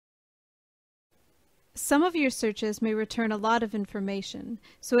Some of your searches may return a lot of information,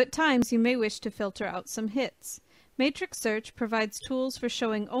 so at times you may wish to filter out some hits. Matrix Search provides tools for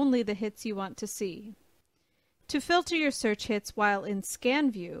showing only the hits you want to see. To filter your search hits while in Scan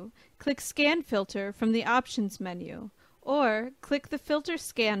View, click Scan Filter from the Options menu, or click the Filter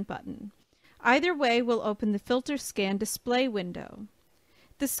Scan button. Either way will open the Filter Scan display window.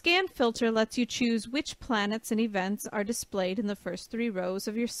 The Scan filter lets you choose which planets and events are displayed in the first 3 rows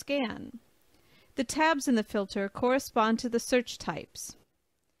of your scan. The tabs in the filter correspond to the search types.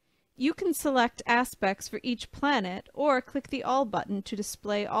 You can select aspects for each planet or click the All button to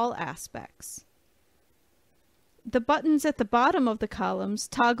display all aspects. The buttons at the bottom of the columns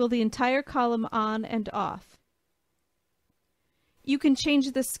toggle the entire column on and off. You can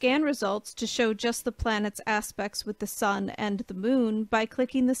change the scan results to show just the planet's aspects with the Sun and the Moon by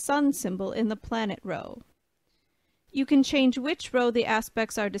clicking the Sun symbol in the Planet row. You can change which row the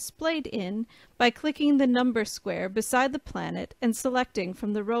aspects are displayed in by clicking the number square beside the planet and selecting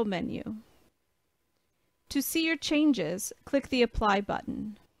from the row menu. To see your changes, click the Apply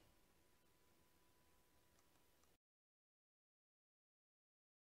button.